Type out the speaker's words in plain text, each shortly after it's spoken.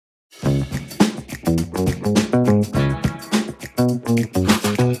You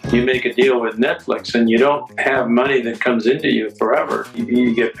make a deal with Netflix and you don't have money that comes into you forever.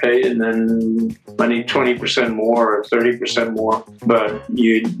 You get paid and then money 20% more or 30% more, but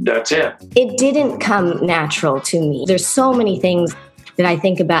that's it. It didn't come natural to me. There's so many things that I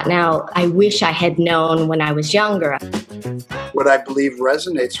think about now I wish I had known when I was younger. What I believe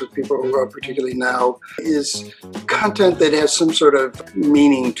resonates with people, particularly now, is content that has some sort of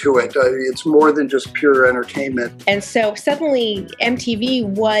meaning to it. It's more than just pure entertainment. And so suddenly MTV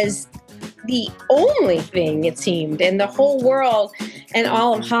was the only thing, it seemed, in the whole world, and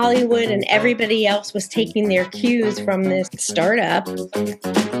all of Hollywood and everybody else was taking their cues from this startup.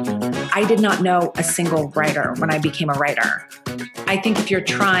 I did not know a single writer when I became a writer. I think if you're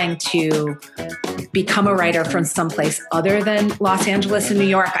trying to become a writer from someplace other than Los Angeles and New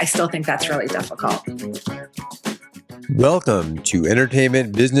York, I still think that's really difficult. Welcome to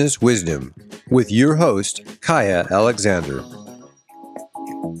Entertainment Business Wisdom with your host, Kaya Alexander.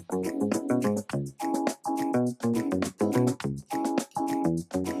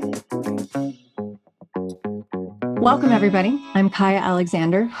 Welcome, everybody. I'm Kaya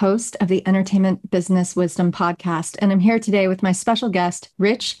Alexander, host of the Entertainment Business Wisdom podcast, and I'm here today with my special guest,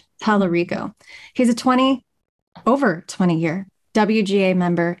 Rich Talarico. He's a over 20-year WGA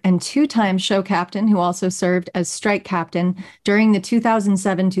member and two-time show captain who also served as strike captain during the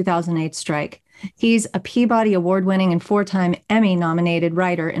 2007-2008 strike. He's a Peabody Award-winning and four-time Emmy-nominated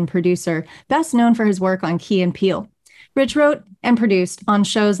writer and producer, best known for his work on Key and Peele. Rich wrote and produced on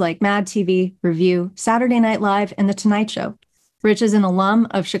shows like Mad TV, Review, Saturday Night Live, and The Tonight Show. Rich is an alum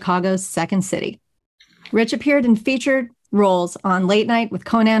of Chicago's Second City. Rich appeared in featured roles on Late Night with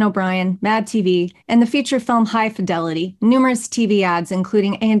Conan O'Brien, Mad TV, and the feature film High Fidelity, numerous TV ads,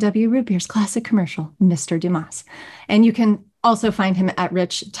 including A&W Root Beer's classic commercial, Mr. Dumas. And you can also find him at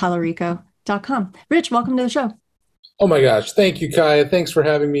richtalarico.com. Rich, welcome to the show. Oh my gosh. Thank you, Kaya. Thanks for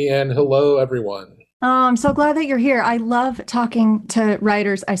having me, and hello, everyone. Oh, I'm so glad that you're here. I love talking to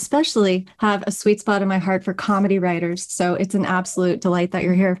writers. I especially have a sweet spot in my heart for comedy writers. So it's an absolute delight that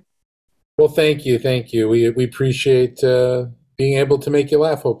you're here. Well, thank you. Thank you. We appreciate being able to make you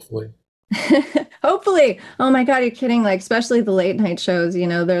laugh, hopefully. Hopefully. Oh my God, you're kidding. Like, especially the late night shows, you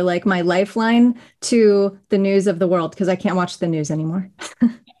know, they're like my lifeline to the news of the world because I can't watch the news anymore.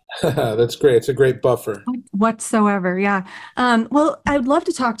 That's great. It's a great buffer. Whatsoever. Yeah. Well, I'd love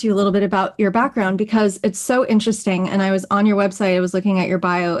to talk to you a little bit about your background because it's so interesting. And I was on your website, I was looking at your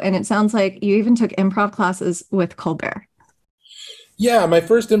bio, and it sounds like you even took improv classes with Colbert. Yeah, my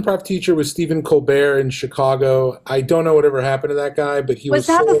first improv teacher was Stephen Colbert in Chicago. I don't know whatever happened to that guy, but was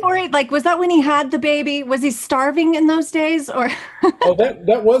that before was that when he had the baby? Was he starving in those days, or? Oh,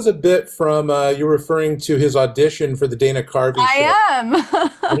 that was a bit from you're referring to his audition for the Dana Carvey show. I am.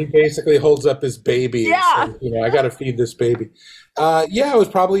 And he basically holds up his baby. Yeah. And says, I got to feed this baby. Yeah, it was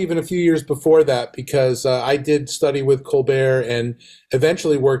probably even a few years before that because I did study with Colbert and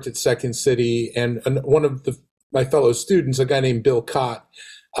eventually worked at Second City, and one of my fellow students, a guy named Bill Cott,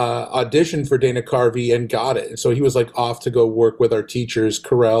 auditioned for Dana Carvey and got it. And so he was like off to go work with our teachers,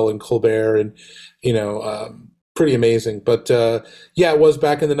 Carell and Colbert, and, pretty amazing. But yeah, it was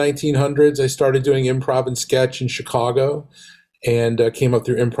back in the 1900s. I started doing improv and sketch in Chicago and came up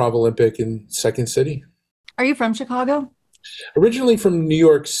through Improv Olympic in Second City. Are you from Chicago? Originally from New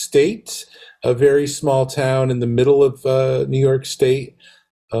York State, a very small town in the middle of New York State.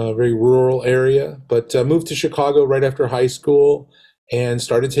 A very rural area, but moved to Chicago right after high school and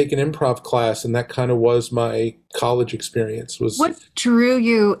started taking improv class. And that kind of was my college experience. What drew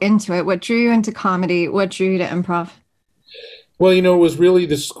you into it? What drew you into comedy? What drew you to improv? Well, it was really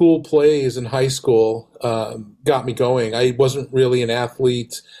the school plays in high school got me going. I wasn't really an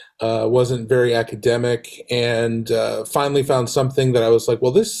athlete, wasn't very academic, and finally found something that I was like,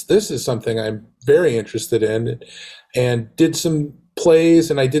 well, this is something I'm very interested in, and did some plays,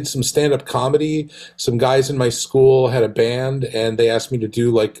 and I did some stand-up comedy. Some guys in my school had a band, and they asked me to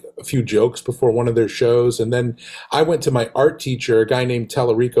do like a few jokes before one of their shows. And then I went to my art teacher, a guy named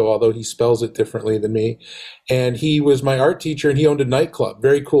Talarico, although he spells it differently than me. And he was my art teacher, and he owned a nightclub,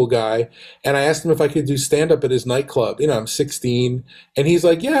 very cool guy. And I asked him if I could do stand-up at his nightclub. I'm 16. And he's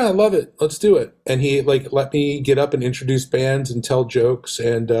like, yeah, I love it. Let's do it. And he let me get up and introduce bands and tell jokes.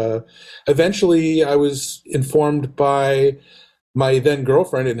 And eventually I was informed by my then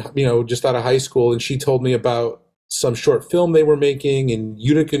girlfriend, and just out of high school, and she told me about some short film they were making in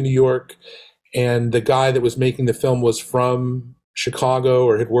Utica, New York, and the guy that was making the film was from Chicago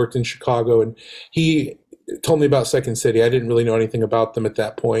or had worked in Chicago, and he told me about Second City. I didn't really know anything about them at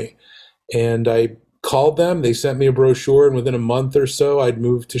that point, and I called them. They sent me a brochure, and within a month or so, I'd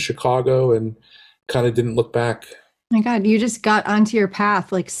moved to Chicago and kind of didn't look back. My God, you just got onto your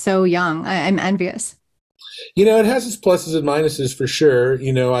path like so young. I'm envious. It has its pluses and minuses for sure.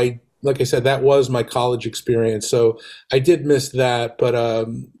 Like I said, that was my college experience. So I did miss that. But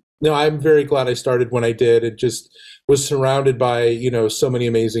no, I'm very glad I started when I did. It just was surrounded by, so many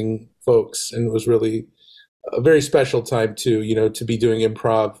amazing folks. And it was really a very special time too, to be doing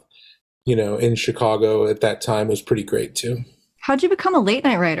improv, in Chicago at that time was pretty great too. How'd you become a late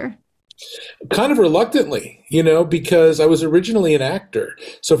night writer? Kind of reluctantly, because I was originally an actor.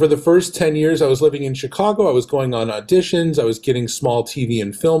 So for the first 10 years I was living in Chicago, I was going on auditions, I was getting small TV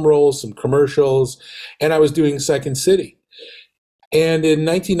and film roles, some commercials, and I was doing Second City. And in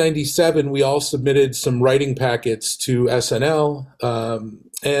 1997, we all submitted some writing packets to SNL,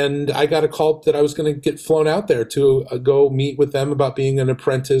 and I got a call that I was going to get flown out there to go meet with them about being an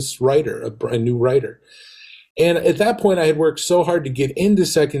apprentice writer, a new writer. And at that point, I had worked so hard to get into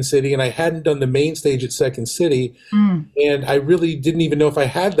Second City, and I hadn't done the main stage at Second City. And I really didn't even know if I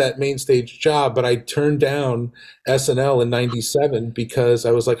had that main stage job, but I turned down SNL in 97 because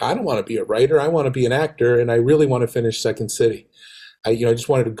I was like, I don't want to be a writer. I want to be an actor, and I really want to finish Second City. I just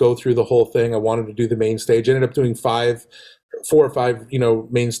wanted to go through the whole thing. I wanted to do the main stage. I ended up doing 4 or 5,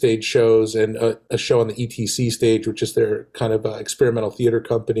 main stage shows and a show on the ETC stage, which is their kind of experimental theater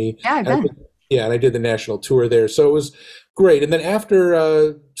company. Yeah, I've been. And I did the national tour there. So it was great. And then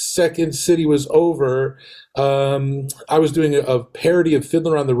after Second City was over, I was doing a parody of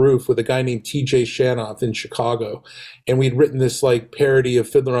Fiddler on the Roof with a guy named TJ Shanoff in Chicago. And we'd written this parody of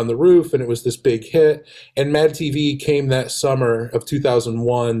Fiddler on the Roof, and it was this big hit. And Mad TV came that summer of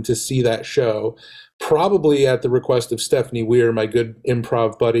 2001 to see that show, probably at the request of Stephanie Weir, my good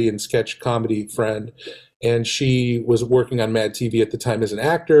improv buddy and sketch comedy friend. And she was working on Mad TV at the time as an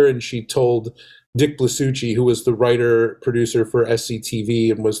actor, and she told Dick Blasucci, who was the writer, producer for SCTV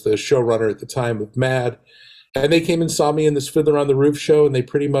and was the showrunner at the time of Mad. And they came and saw me in this Fiddler on the Roof show, and they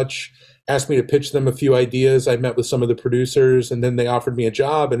pretty much asked me to pitch them a few ideas. I met with some of the producers, and then they offered me a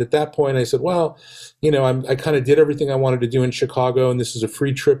job. And at that point, I said, well, I kind of did everything I wanted to do in Chicago, and this is a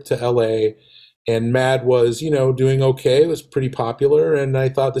free trip to LA. And Mad was, doing okay. It was pretty popular, and I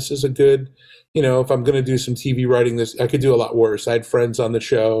thought this is a good... if I'm going to do some TV writing, I could do a lot worse. I had friends on the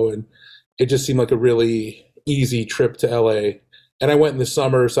show, and it just seemed like a really easy trip to LA. And I went in the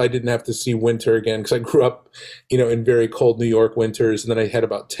summer, so I didn't have to see winter again, because I grew up, in very cold New York winters, and then I had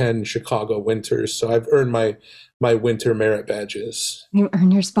about 10 Chicago winters. So I've earned my winter merit badges. You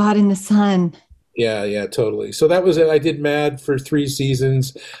earn your spot in the sun. Yeah, totally. So that was it. I did Mad for 3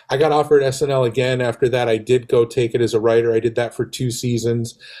 seasons. I got offered SNL again after that. I did go take it as a writer. I did that for 2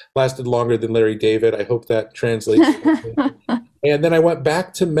 seasons. Lasted longer than Larry David. I hope that translates. And then I went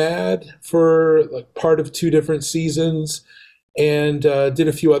back to Mad for part of 2 different seasons and did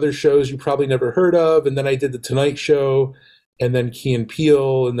a few other shows you probably never heard of. And then I did The Tonight Show and then Key and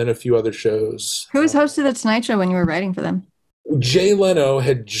Peele and then a few other shows. Who was hosting The Tonight Show when you were writing for them? Jay Leno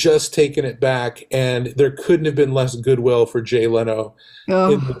had just taken it back, and there couldn't have been less goodwill for Jay Leno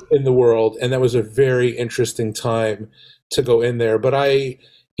in the world. And that was a very interesting time to go in there. But I,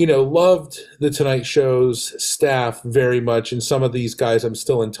 loved the Tonight Show's staff very much. And some of these guys I'm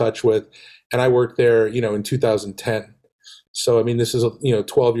still in touch with. And I worked there, in 2010. So, I mean, this is,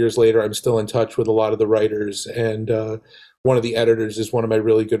 12 years later, I'm still in touch with a lot of the writers. And, one of the editors is one of my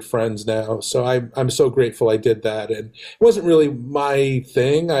really good friends now. So I'm so grateful I did that. And it wasn't really my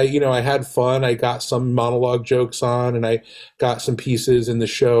thing. I had fun. I got some monologue jokes on and I got some pieces in the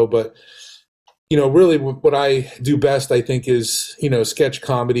show. But, really what I do best, I think, is, sketch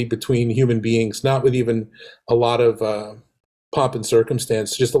comedy between human beings, not with even a lot of pomp and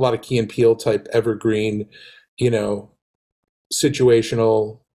circumstance, just a lot of Key and Peele type evergreen,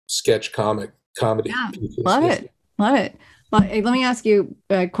 situational sketch comedy. Yeah, pieces. Love it. Well, let me ask you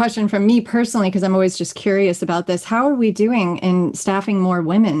a question from me personally, because I'm always just curious about this. How are we doing in staffing more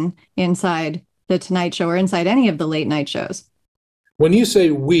women inside The Tonight Show or inside any of the late night shows? When you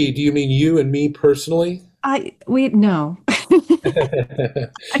say we, do you mean you and me personally? No.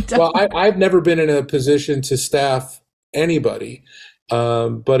 Well, I've never been in a position to staff anybody.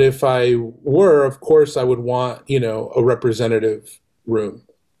 But if I were, of course, I would want, a representative room.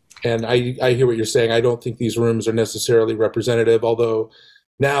 And I hear what you're saying. I don't think these rooms are necessarily representative, although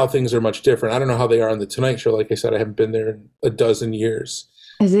now things are much different. I don't know how they are on The Tonight Show. Like I said, I haven't been there in a dozen years.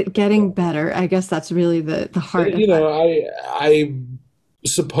 Is it getting better? I guess that's really the heart of it. I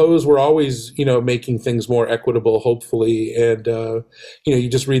suppose we're always, making things more equitable, hopefully. And, you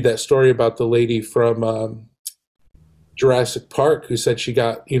just read that story about the lady from Jurassic Park who said she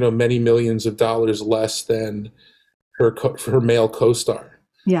got, many millions of dollars less than her male co-star.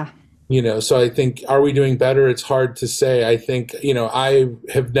 Yeah. So I think, are we doing better? It's hard to say. I think, I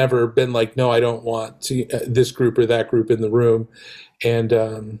have never been like, no, I don't want to this group or that group in the room. And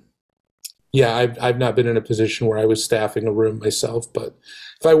I've not been in a position where I was staffing a room myself, but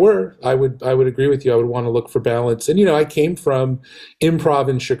if I were, I would agree with you. I would want to look for balance. And, I came from improv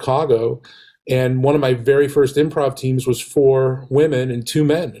in Chicago, and one of my very first improv teams was 4 women and 2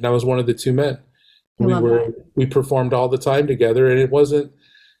 men. And I was one of the 2 men. We performed all the time together, and it wasn't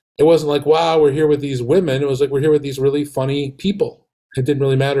like, wow, we're here with these women. It was like, we're here with these really funny people. It didn't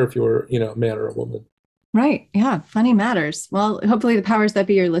really matter if you were, a man or a woman. Right. Yeah. Funny matters. Well, hopefully the powers that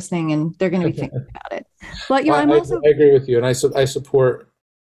be are listening and they're going to be thinking about it. But, I agree with you. And I support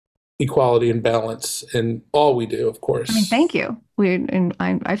equality and balance in all we do, of course. Thank you.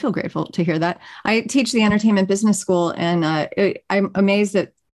 I feel grateful to hear that. I teach the entertainment business school, and I'm amazed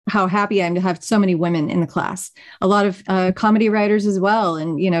at how happy I am to have so many women in the class, a lot of comedy writers as well.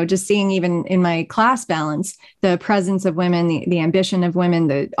 And, just seeing even in my class balance, the presence of women, the ambition of women,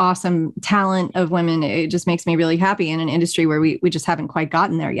 the awesome talent of women, it just makes me really happy in an industry where we just haven't quite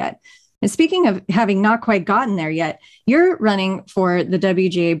gotten there yet. And speaking of having not quite gotten there yet, you're running for the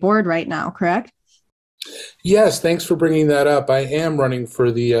WGA board right now, correct? Yes. Thanks for bringing that up. I am running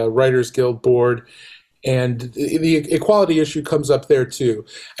for the Writers Guild board. And the equality issue comes up there too.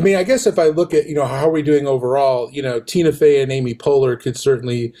 I guess if I look at, how are we doing overall, Tina Fey and Amy Poehler could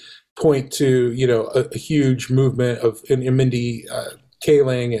certainly point to, a huge movement of Mindy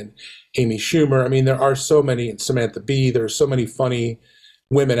Kaling and Amy Schumer. There are so many, and Samantha Bee, there are so many funny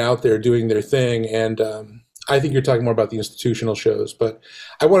women out there doing their thing. And I think you're talking more about the institutional shows. But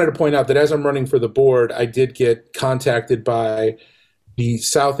I wanted to point out that as I'm running for the board, I did get contacted by the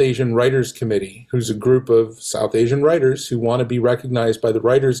South Asian Writers Committee, who's a group of South Asian writers who want to be recognized by the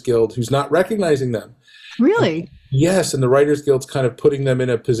Writers Guild, who's not recognizing them. Really? Yes, and the Writers Guild's kind of putting them in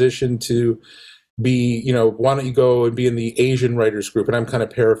a position to be, why don't you go and be in the Asian writers group? And I'm kind of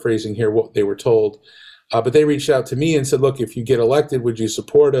paraphrasing here what they were told. But they reached out to me and said, look, if you get elected, would you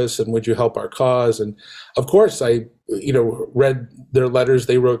support us and would you help our cause? And of course, I, read their letters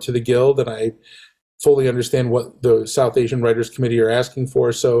they wrote to the Guild, and I fully understand what the South Asian Writers Committee are asking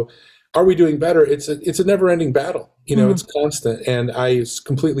for. So are we doing better? It's a never-ending battle. It's constant. And I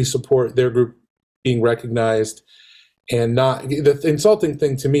completely support their group being recognized. And not the insulting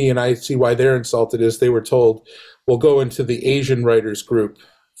thing to me, and I see why they're insulted, is they were told, well, go into the Asian writers group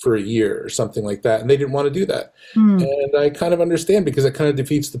for a year or something like that. And they didn't want to do that. And I kind of understand, because it kind of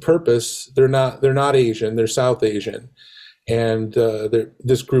defeats the purpose. They're not Asian, they're South Asian. And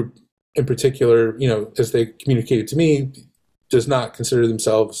this group in particular, as they communicated to me, does not consider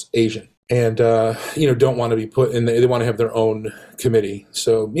themselves Asian, and don't want to be put in. They want to have their own committee.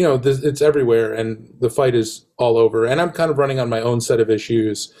 So it's everywhere, and the fight is all over. And I'm kind of running on my own set of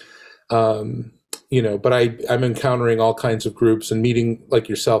issues, but I'm encountering all kinds of groups and meeting, like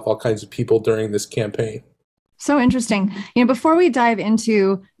yourself, all kinds of people during this campaign. So interesting. Before we dive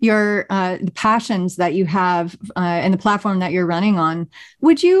into your the passions that you have and the platform that you're running on,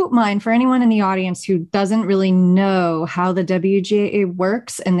 would you mind, for anyone in the audience who doesn't really know how the WGA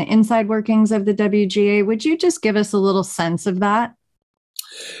works and the inside workings of the WGA, would you just give us a little sense of that?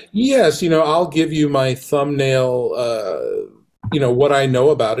 Yes, I'll give you my thumbnail, what I know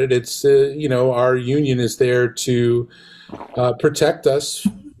about it. It's, our union is there to protect us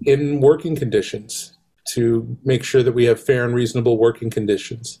in working conditions, to make sure that we have fair and reasonable working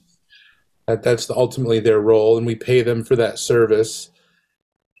conditions. That's ultimately their role, and we pay them for that service.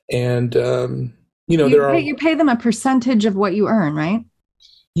 And, you pay them a percentage of what you earn, right?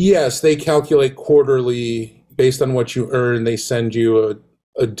 Yes, they calculate quarterly based on what you earn. They send you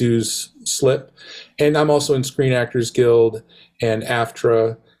a dues slip. And I'm also in Screen Actors Guild and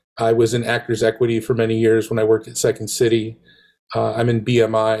AFTRA. I was in Actors Equity for many years when I worked at Second City. I'm in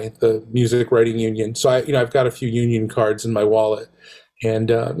BMI, the music writing union. So I've got a few union cards in my wallet. And,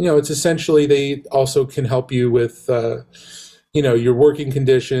 it's essentially, they also can help you with, your working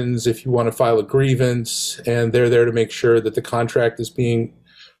conditions if you want to file a grievance, and they're there to make sure that the contract is being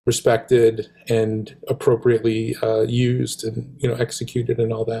respected and appropriately used and, executed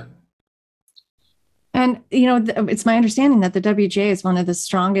and all that. And, it's my understanding that the WGA is one of the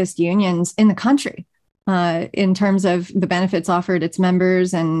strongest unions in the country. In terms of the benefits offered its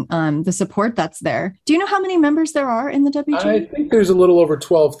members and the support that's there. Do you know how many members there are in the WGA? I think there's a little over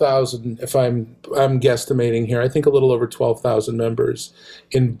 12,000, if I'm guesstimating here. I think a little over 12,000 members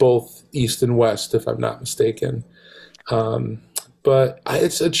in both East and West, if I'm not mistaken. But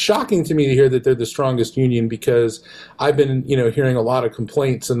it's shocking to me to hear that they're the strongest union, because I've been, hearing a lot of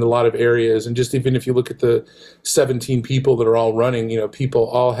complaints in a lot of areas. And just even if you look at the 17 people that are all running, people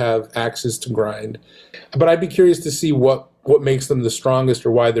all have axes to grind. But I'd be curious to see what makes them the strongest,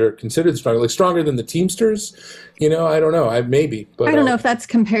 or why they're considered strong, like stronger than the Teamsters. I don't know. Maybe, but I don't know if that's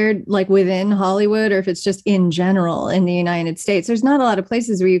compared like within Hollywood, or if it's just in general in the United States. There's not a lot of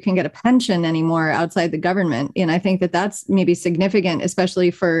places where you can get a pension anymore outside the government. And I think that that's maybe significant, especially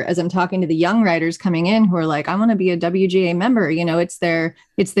for, as I'm talking to the young writers coming in who are like, I want to be a WGA member. It's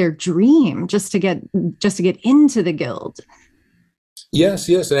their dream just to get into the guild. Yes,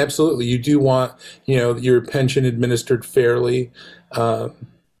 and absolutely. You do want, your pension administered fairly,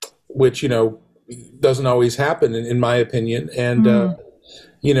 which, doesn't always happen in my opinion. And,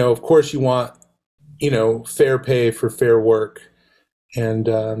 of course you want, fair pay for fair work. And,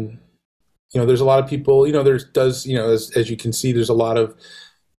 there's a lot of people, as you can see, there's a lot of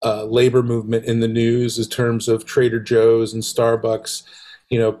labor movement in the news in terms of Trader Joe's and Starbucks,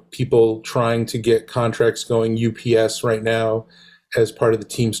 people trying to get contracts going. UPS right now, as part of the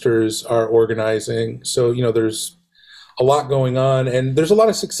Teamsters, are organizing. So, there's a lot going on, and there's a lot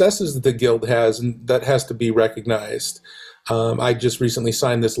of successes that the Guild has, and that has to be recognized. I just recently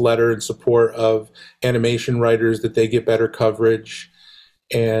signed this letter in support of animation writers, that they get better coverage.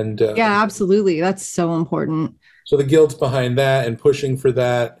 And yeah, absolutely. That's so important. So the Guild's behind that and pushing for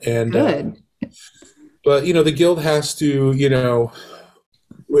that. And good. But, the Guild has to,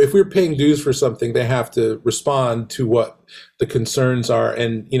 if we're paying dues for something, they have to respond to what the concerns are.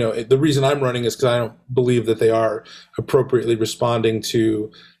 And, the reason I'm running is because I don't believe that they are appropriately responding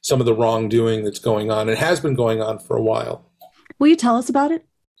to some of the wrongdoing that's going on. It has been going on for a while. Will you tell us about it?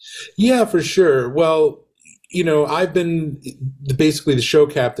 Yeah, for sure. Well, I've been basically the show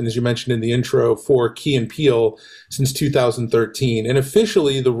captain, as you mentioned in the intro, for Key and Peele since 2013. And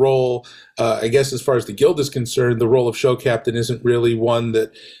officially the role, I guess as far as the Guild is concerned, the role of show captain isn't really one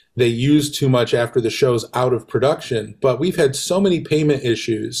that they use too much after the show's out of production. But we've had so many payment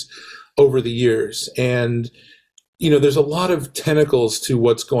issues over the years. And, there's a lot of tentacles to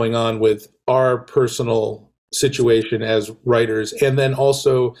what's going on with our personal situation as writers, and then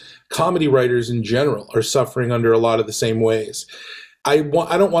also comedy writers in general are suffering under a lot of the same ways. I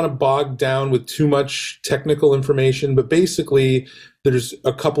don't want to bog down with too much technical information, but basically there's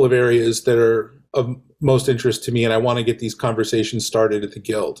a couple of areas that are of most interest to me, and I want to get these conversations started at the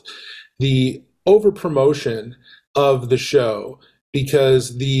Guild. The over-promotion of the show,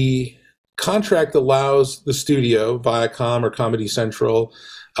 because the contract allows the studio, Viacom or Comedy Central,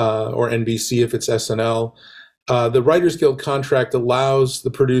 or NBC if it's SNL, the Writers Guild contract allows the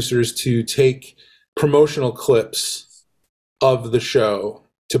producers to take promotional clips of the show,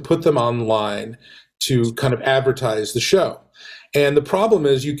 to put them online, to kind of advertise the show. And the problem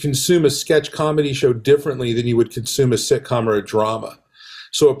is you consume a sketch comedy show differently than you would consume a sitcom or a drama.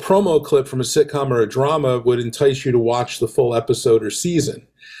 So a promo clip from a sitcom or a drama would entice you to watch the full episode or season,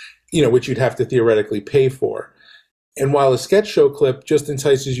 which you'd have to theoretically pay for. And while a sketch show clip just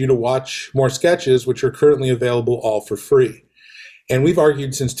entices you to watch more sketches, which are currently available all for free. And we've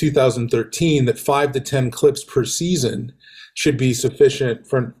argued since 2013 that 5 to 10 clips per season should be sufficient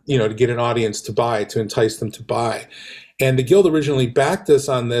for, to get an audience to buy, to entice them to buy. And the Guild originally backed us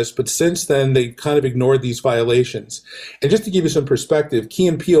on this, but since then they kind of ignored these violations. And just to give you some perspective, Key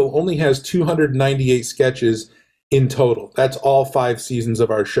and Peele only has 298 sketches in total. That's all 5 seasons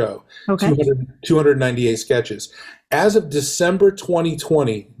of our show. Okay. 298 sketches. As of December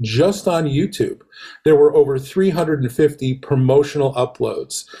 2020, just on YouTube, there were over 350 promotional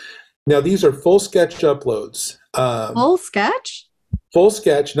uploads. Now, these are full sketch uploads. Full sketch? Full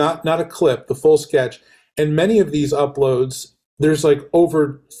sketch, not a clip, the full sketch. And many of these uploads, there's like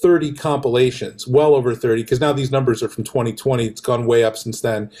over 30 compilations, well over 30, because now these numbers are from 2020. It's gone way up since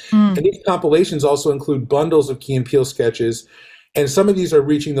then. And these compilations also include bundles of Key and Peele sketches. And some of these are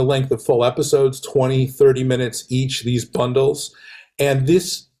reaching the length of full episodes, 20, 30 minutes each, these bundles. And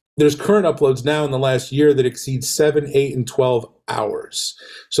there's current uploads now in the last year that exceed 7, 8, and 12 hours.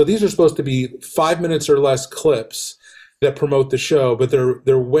 So these are supposed to be 5 minutes or less clips that promote the show, but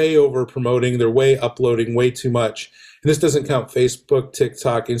they're way over promoting, they're way uploading way too much. And this doesn't count Facebook,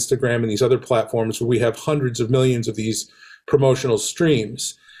 TikTok, Instagram, and these other platforms where we have hundreds of millions of these promotional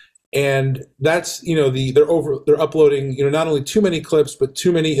streams. And that's, they're uploading, not only too many clips, but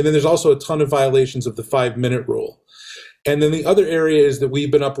too many. And then there's also a ton of violations of the 5-minute rule. And then the other area is that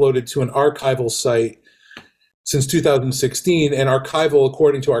we've been uploaded to an archival site since 2016. And archival,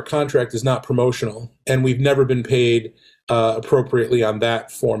 according to our contract, is not promotional. And we've never been paid appropriately on that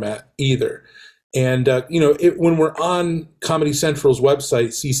format either. And, when we're on Comedy Central's website,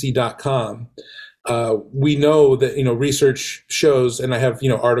 cc.com, we know that, research shows, and I have,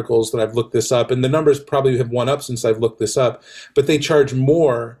 articles that I've looked this up, and the numbers probably have went up since I've looked this up, but they charge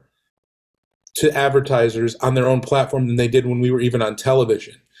more to advertisers on their own platform than they did when we were even on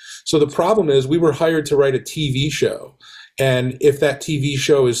television. So the problem is we were hired to write a TV show. And if that TV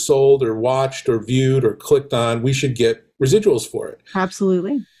show is sold or watched or viewed or clicked on, we should get residuals for it.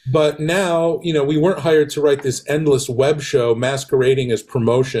 Absolutely. But now, we weren't hired to write this endless web show masquerading as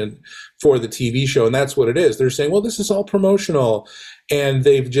promotion for the TV show. And that's what it is. They're saying, well, this is all promotional. And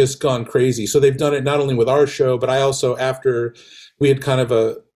they've just gone crazy. So they've done it not only with our show, but I also, after we had kind of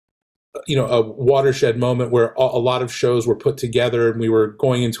a watershed moment where a lot of shows were put together and we were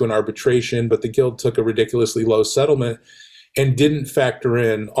going into an arbitration, but the Guild took a ridiculously low settlement and didn't factor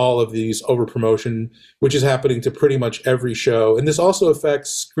in all of these overpromotion, which is happening to pretty much every show. And this also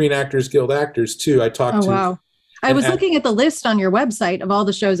affects Screen Actors Guild actors too. I talked to. Oh, wow. I was looking at the list on your website of all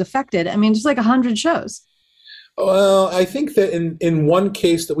the shows affected. I mean, just like 100 shows. Well, I think that in one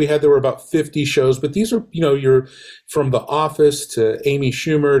case that we had, there were about 50 shows, but these are, you're from The Office to Amy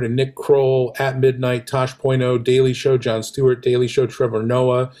Schumer to Nick Kroll, At Midnight, Tosh Point oh, Daily Show, Jon Stewart, Daily Show, Trevor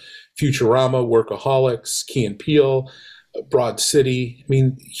Noah, Futurama, Workaholics, Key and Peele, Broad City. I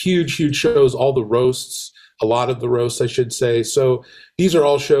mean, huge, huge shows, all the roasts, a lot of the roasts, I should say. So these are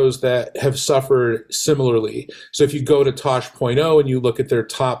all shows that have suffered similarly. So if you go to Tosh Point oh and you look at their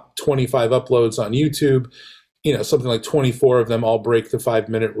top 25 uploads on YouTube, something like 24 of them all break the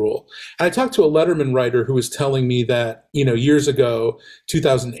 5-minute rule. And I talked to a Letterman writer who was telling me that, years ago,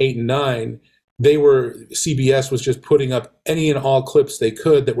 2008 and 9, CBS was just putting up any and all clips they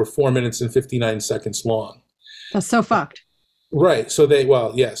could that were 4 minutes and 59 seconds long. That's so fucked. Right. So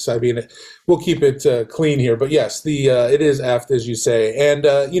yes, I mean, we'll keep it clean here, but yes, it is aft, as you say. And,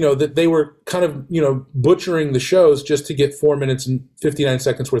 that they were kind of, butchering the shows just to get 4 minutes and 59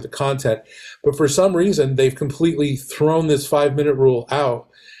 seconds worth of content. But for some reason, they've completely thrown this 5-minute rule out,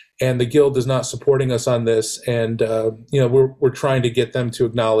 and the Guild is not supporting us on this. And, we're trying to get them to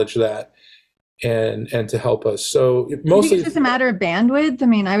acknowledge that and to help us. So mostly it's just a matter of bandwidth. I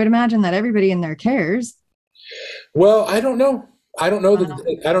mean, I would imagine that everybody in there cares. Well, I don't know. I don't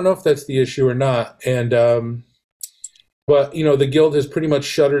know if that's the issue or not. And, but the Guild has pretty much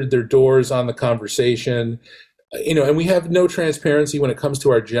shuttered their doors on the conversation, and we have no transparency when it comes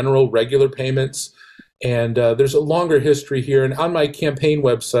to our general regular payments. And there's a longer history here. And on my campaign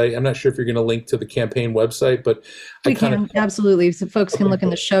website, I'm not sure if you're going to link to the campaign website, but we can, absolutely. So folks can look in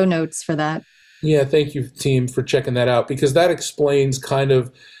the show notes for that. Yeah. Thank you, team, for checking that out, because that explains kind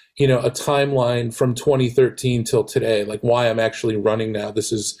of, a timeline from 2013 till today, like why I'm actually running now. This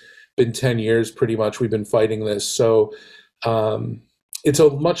has been 10 years pretty much. We've been fighting this. So it's a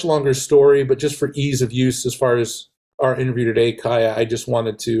much longer story, but just for ease of use, as far as our interview today, Kaya, I just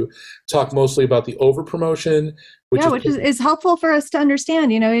wanted to talk mostly about the overpromotion. Which is helpful for us to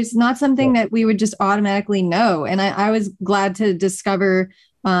understand. It's not something that we would just automatically know. And I was glad to discover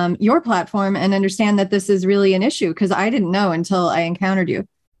your platform and understand that this is really an issue, because I didn't know until I encountered you.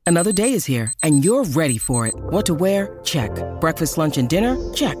 Another day is here, and you're ready for it. What to wear? Check. Breakfast, lunch, and dinner?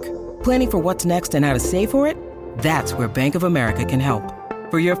 Check. Planning for what's next and how to save for it? That's where Bank of America can help.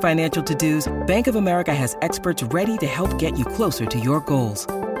 For your financial to-dos, Bank of America has experts ready to help get you closer to your goals.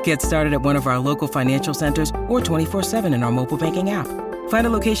 Get started at one of our local financial centers or 24/7 in our mobile banking app. Find a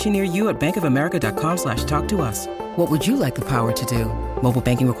location near you at bankofamerica.com/talktous. What would you like the power to do? Mobile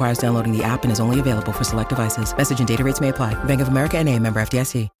banking requires downloading the app and is only available for select devices. Message and data rates may apply. Bank of America NA, member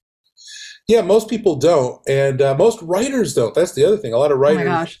FDIC. Yeah, most people don't. And most writers don't. That's the other thing. A lot of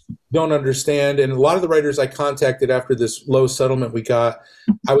writers don't understand. And a lot of the writers I contacted after this low settlement we got,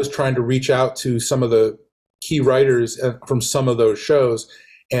 I was trying to reach out to some of the key writers from some of those shows.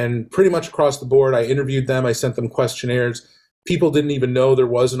 And pretty much across the board, I interviewed them. I sent them questionnaires. People didn't even know there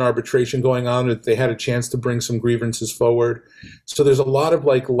was an arbitration going on, that they had a chance to bring some grievances forward. So there's a lot of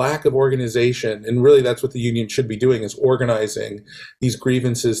lack of organization. And really that's what the union should be doing, is organizing these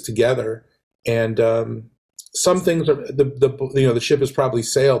grievances together. And some things are, the ship has probably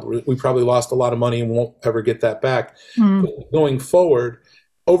sailed. We probably lost a lot of money and won't ever get that back. But going forward,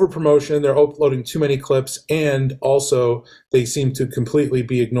 over promotion, they're uploading too many clips, and also they seem to completely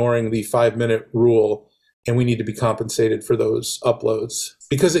be ignoring the 5-minute rule. And we need to be compensated for those uploads,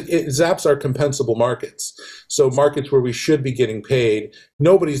 because it zaps our compensable markets. So markets where we should be getting paid,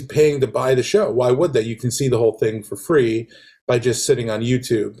 nobody's paying to buy the show. Why would they? You can see the whole thing for free by just sitting on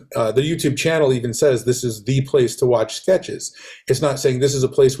YouTube. The YouTube channel even says this is the place to watch sketches. It's not saying this is a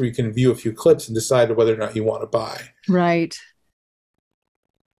place where you can view a few clips and decide whether or not you want to buy. Right.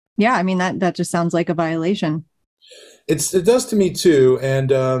 Yeah, I mean, that just sounds like a violation. It does to me too. And,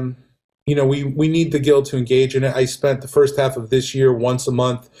 we need the Guild to engage in it. I spent the first half of this year once a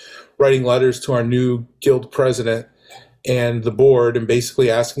month writing letters to our new Guild president and the board and basically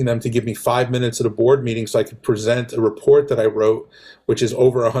asking them to give me 5 minutes at a board meeting so I could present a report that I wrote, which is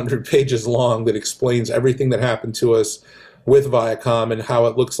over 100 pages long, that explains everything that happened to us with Viacom and how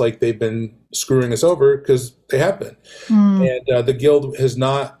it looks like they've been screwing us over, because they have been. And the Guild has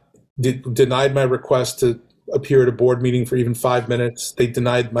not denied my request to appear at a board meeting for even 5 minutes. They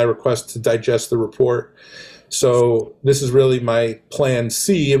denied my request to digest the report. So this is really my plan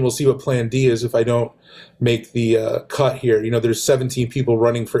C, and we'll see what plan D is if I don't make the cut here. There's 17 people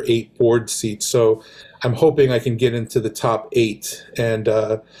running for 8 board seats. So I'm hoping I can get into the top 8. And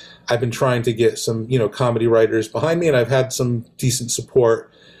I've been trying to get some, comedy writers behind me, and I've had some decent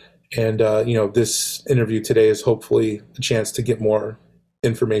support. And, this interview today is hopefully a chance to get more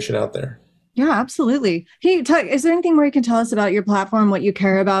information out there. Yeah, absolutely. Is there anything more you can tell us about your platform, what you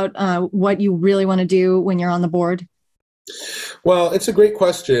care about, what you really want to do when you're on the board? Well, it's a great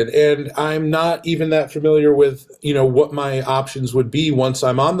question. And I'm not even that familiar with, what my options would be once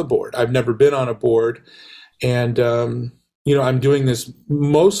I'm on the board. I've never been on a board. And, I'm doing this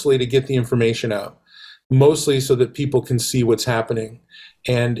mostly to get the information out, mostly so that people can see what's happening.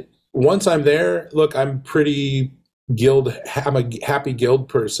 And once I'm there, look, I'm a happy Guild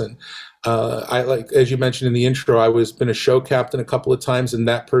person. I like, as you mentioned in the intro, been a show captain a couple of times, and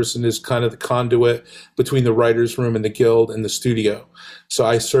that person is kind of the conduit between the writer's room and the Guild and the studio. So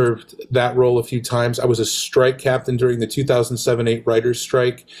I served that role a few times. I was a strike captain during the 2007-8 writers'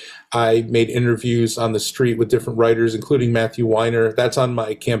 strike. I made interviews on the street with different writers, including Matthew Weiner. That's on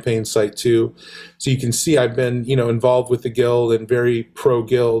my campaign site too. So you can see I've been, involved with the Guild and very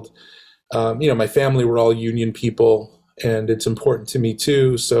pro-Guild. My family were all union people, and it's important to me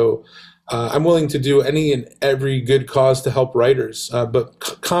too. So I'm willing to do any and every good cause to help writers, but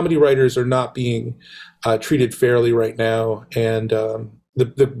comedy writers are not being treated fairly right now. And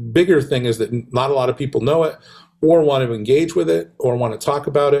the bigger thing is that not a lot of people know it or want to engage with it or want to talk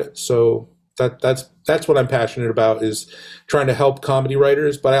about it. So that's what I'm passionate about, is trying to help comedy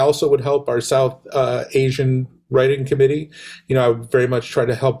writers, but I also would help our South Asian Writing Committee. I would very much try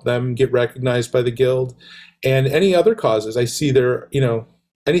to help them get recognized by the Guild, and any other causes I see there,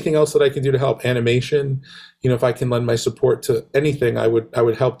 anything else that I can do to help. Animation, if I can lend my support to anything, I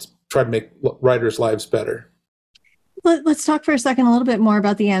would help try to make writers' lives better. Let's talk for a second a little bit more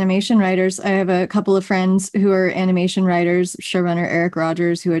about the animation writers. I have a couple of friends who are animation writers, showrunner Eric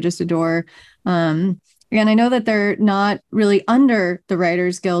Rogers, who I just adore. And I know that they're not really under the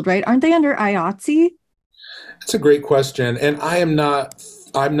Writers Guild, right? Aren't they under IATSE? That's a great question. And I'm not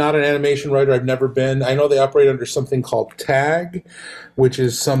an animation writer. I've never been. I know they operate under something called TAG, which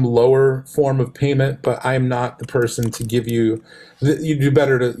is some lower form of payment, but I'm not the person to give you. You do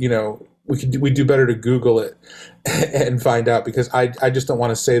better to, we do better to Google it and find out, because I just don't want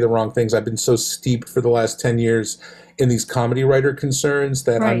to say the wrong things. I've been so steeped for the last 10 years in these comedy writer concerns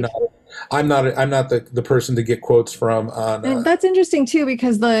that right. I'm not the person to get quotes from on. And that's interesting too,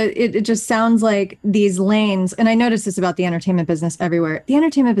 because it just sounds like these lanes, and I notice this about the entertainment business everywhere. The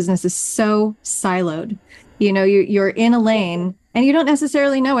entertainment business is so siloed. You're in a lane and you don't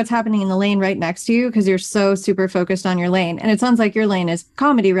necessarily know what's happening in the lane right next to you because you're so super focused on your lane. And it sounds like your lane is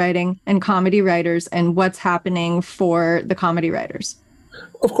comedy writing and comedy writers and what's happening for the comedy writers.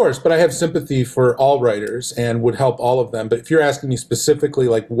 Of course, but I have sympathy for all writers and would help all of them. But if you're asking me specifically,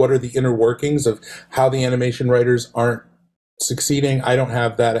 like, what are the inner workings of how the animation writers aren't succeeding, I don't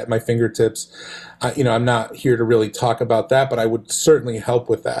have that at my fingertips. I'm not here to really talk about that, but I would certainly help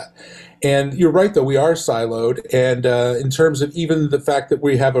with that. And you're right, though, we are siloed. And in terms of even the fact that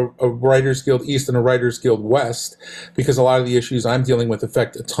we have a Writers Guild East and a Writers Guild West, because a lot of the issues I'm dealing with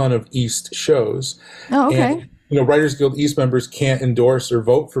affect a ton of East shows. Oh, okay. And, Writers Guild East members can't endorse or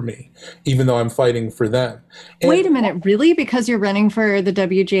vote for me, even though I'm fighting for them. And, wait a minute, really? Because you're running for the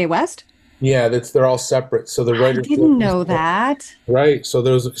WGA West? Yeah, they're all separate. So the Writers Guild, I didn't know that. Right.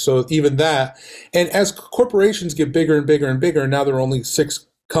 So even that, and as corporations get bigger and bigger and bigger, now there are only 6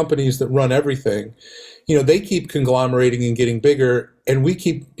 companies that run everything. They keep conglomerating and getting bigger, and we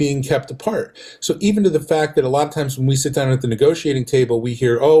keep being kept apart. So even to the fact that a lot of times when we sit down at the negotiating table, we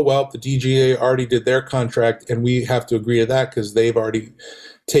hear, oh, well, the DGA already did their contract, and we have to agree to that because they've already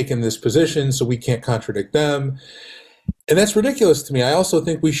taken this position, so we can't contradict them. And that's ridiculous to me. I also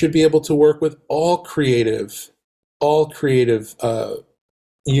think we should be able to work with all creative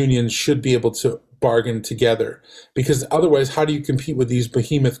unions should be able to bargain together, because otherwise, how do you compete with these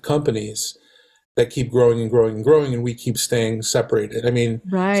behemoth companies that keep growing and growing and growing, and we keep staying separated. I mean,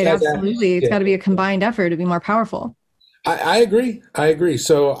 right, absolutely. It's got to be a combined effort to be more powerful. I agree.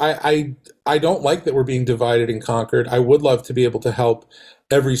 So I don't like that we're being divided and conquered. I would love to be able to help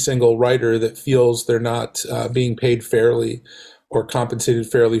every single writer that feels they're not being paid fairly or compensated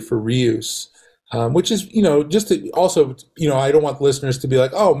fairly for reuse. Which is, just to also, I don't want listeners to be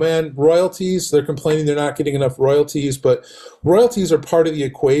like, oh man, royalties, they're complaining they're not getting enough royalties, but royalties are part of the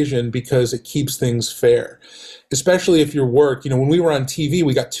equation because it keeps things fair, especially if your work, when we were on TV,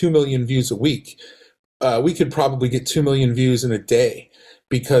 we got 2 million views a week. We could probably get 2 million views in a day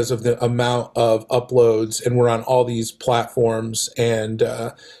because of the amount of uploads, and we're on all these platforms. And,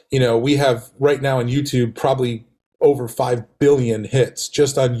 we have right now on YouTube probably over 5 billion hits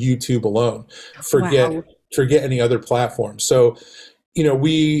just on YouTube alone. Forget any other platform. So,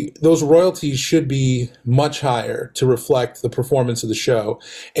 those royalties should be much higher to reflect the performance of the show.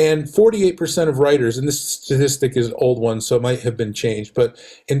 And 48% of writers, and this statistic is an old one, so it might have been changed, but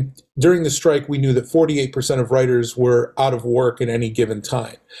during the strike, we knew that 48% of writers were out of work at any given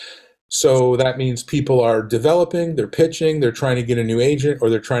time. So that means people are developing, they're pitching, they're trying to get a new agent, or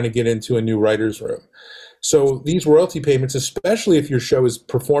they're trying to get into a new writer's room. So these royalty payments, especially if your show is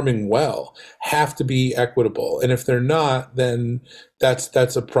performing well, have to be equitable. And if they're not, then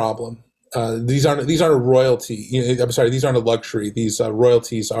that's a problem. These aren't a royalty. I'm sorry, these aren't a luxury. These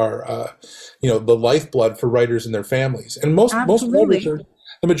royalties are, the lifeblood for writers and their families. And most writers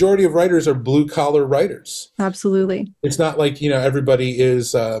the majority of writers are blue collar writers. Absolutely. It's not like everybody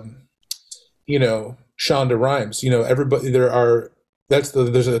is, Shonda Rhimes. Everybody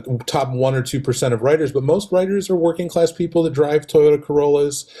there's a top 1 or 2% of writers, but most writers are working class people that drive Toyota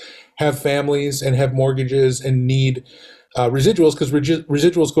Corollas, have families and have mortgages and need residuals, because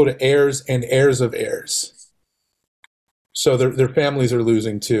residuals go to heirs and heirs of heirs. So their families are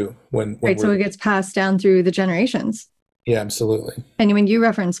losing too. So it gets passed down through the generations. Yeah, absolutely. And when you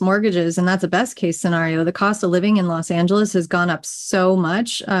reference mortgages, and that's a best case scenario, the cost of living in Los Angeles has gone up so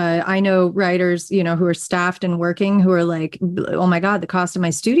much. I know writers, who are staffed and working, who are like, oh my God, the cost of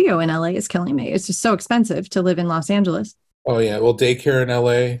my studio in LA is killing me. It's just so expensive to live in Los Angeles. Oh yeah. Well, daycare in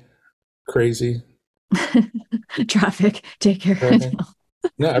LA, crazy. Traffic, daycare.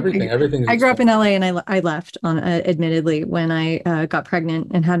 No, everything. I grew up in LA, and I left admittedly when I got pregnant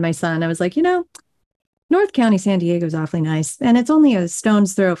and had my son. I was like, North County, San Diego is awfully nice. And it's only a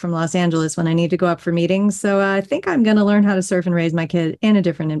stone's throw from Los Angeles when I need to go up for meetings. So I think I'm going to learn how to surf and raise my kid in a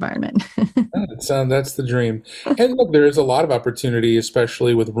different environment. That's the dream. And look, there is a lot of opportunity,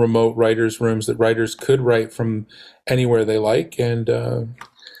 especially with remote writers' rooms, that writers could write from anywhere they like. And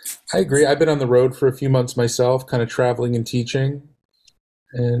I agree. I've been on the road for a few months myself, kind of traveling and teaching.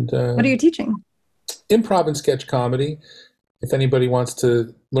 And what are you teaching? Improv and sketch comedy. If anybody wants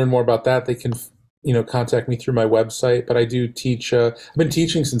to learn more about that, they can contact me through my website. But I do teach, I've been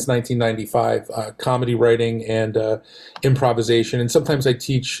teaching since 1995, comedy writing and improvisation. And sometimes I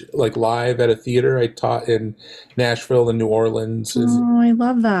teach like live at a theater. I taught in Nashville and New Orleans. Oh, I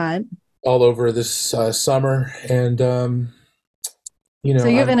love that. All over this summer. And, so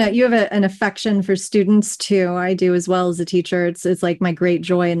you have an affection for students too. I do as well as a teacher. It's like my great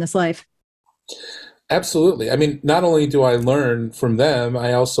joy in this life. Absolutely. I mean, not only do I learn from them,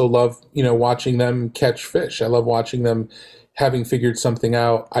 I also love, watching them catch fish. I love watching them having figured something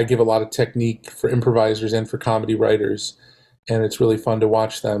out. I give a lot of technique for improvisers and for comedy writers. And it's really fun to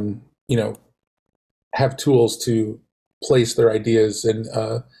watch them, have tools to place their ideas in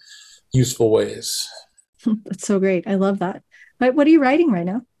useful ways. That's so great. I love that. What are you writing right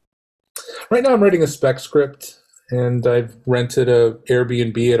now? Right now I'm writing a spec script. And I've rented a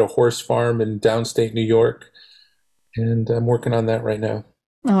Airbnb at a horse farm in downstate New York. And I'm working on that right now.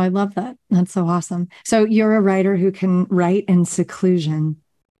 Oh, I love that. That's so awesome. So you're a writer who can write in seclusion.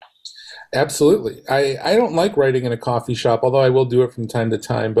 Absolutely. I don't like writing in a coffee shop, although I will do it from time to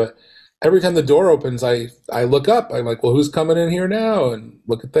time. But every time the door opens, I look up. I'm like, well, who's coming in here now? And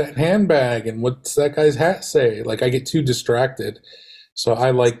look at that handbag. And what's that guy's hat say? Like, I get too distracted. So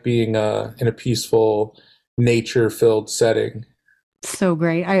I like being in a peaceful, nature-filled setting. So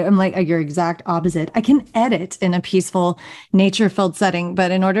great. I'm like your exact opposite. I can edit in a peaceful, nature-filled setting,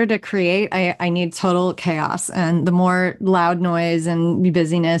 but in order to create, I need total chaos. And the more loud noise and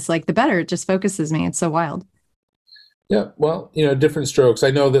busyness, like the better. It just focuses me. It's so wild. Yeah, well, different strokes.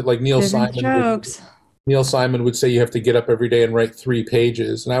 I know that like Neil Simon would say you have to get up every day and write 3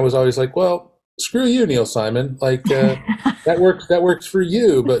 pages. And I was always like, well, screw you, Neil Simon. Like that works for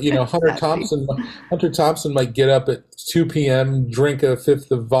you. But Hunter Thompson might get up at 2 p.m., drink a fifth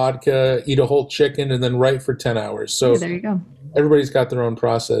of vodka, eat a whole chicken, and then write for 10 hours. So there you go. everybody's got their own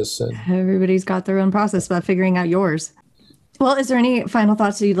process. And everybody's got their own process about figuring out yours. Well, is there any final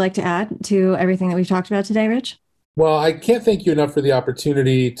thoughts that you'd like to add to everything that we've talked about today, Rich? Well, I can't thank you enough for the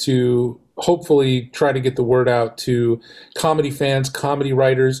opportunity to hopefully try to get the word out to comedy fans, comedy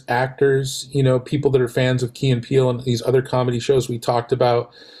writers, actors, people that are fans of Key and Peele and these other comedy shows we talked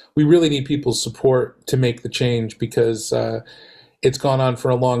about. We really need people's support to make the change because it's gone on for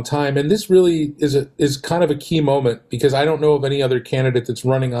a long time. And this really is kind of a key moment because I don't know of any other candidate that's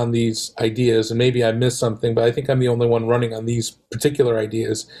running on these ideas. And maybe I missed something, but I think I'm the only one running on these particular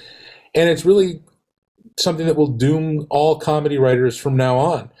ideas. And it's really something that will doom all comedy writers from now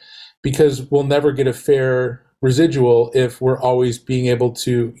on because we'll never get a fair residual if we're always being able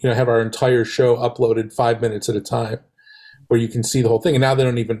to have our entire show uploaded 5 minutes at a time where you can see the whole thing. And now they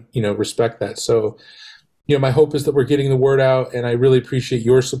don't even respect that. So my hope is that we're getting the word out, and I really appreciate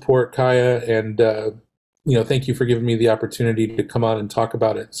your support, Kaya, and thank you for giving me the opportunity to come on and talk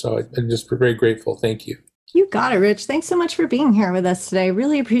about it. So I'm just very grateful. Thank you. You got it, Rich. Thanks so much for being here with us today.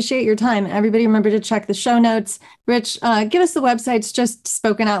 Really appreciate your time. Everybody remember to check the show notes. Rich, give us the websites just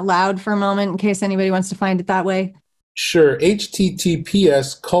spoken out loud for a moment in case anybody wants to find it that way. Sure.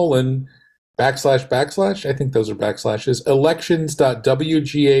 https:// I think those are backslashes,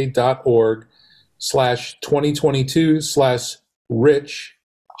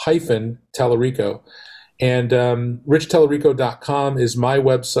 elections.wga.org/2022/Rich-Talarico. And richtalarico.com is my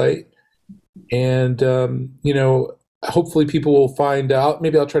website. And, hopefully people will find out.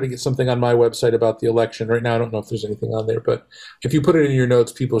 Maybe I'll try to get something on my website about the election. Right now, I don't know if there's anything on there, but if you put it in your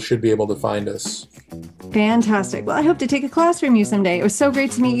notes, people should be able to find us. Fantastic. Well, I hope to take a class from you someday. It was so great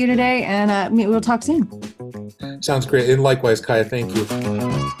to meet you today, and we'll talk soon. Sounds great. And likewise, Kaya, thank you.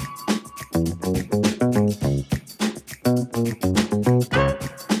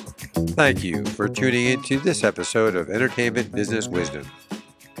 Thank you for tuning in to this episode of Entertainment Business Wisdom.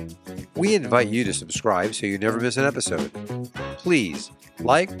 We invite you to subscribe so you never miss an episode. Please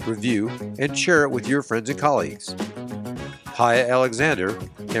like, review, and share it with your friends and colleagues. Kaya Alexander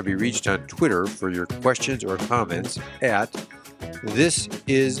can be reached on Twitter for your questions or comments at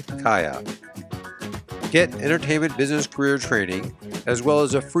ThisIsKaya. Get entertainment business career training as well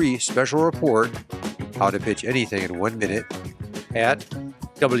as a free special report, How to Pitch Anything in 1 Minute, at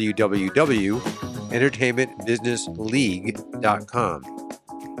www.entertainmentbusinessleague.com.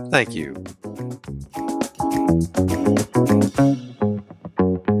 Thank you.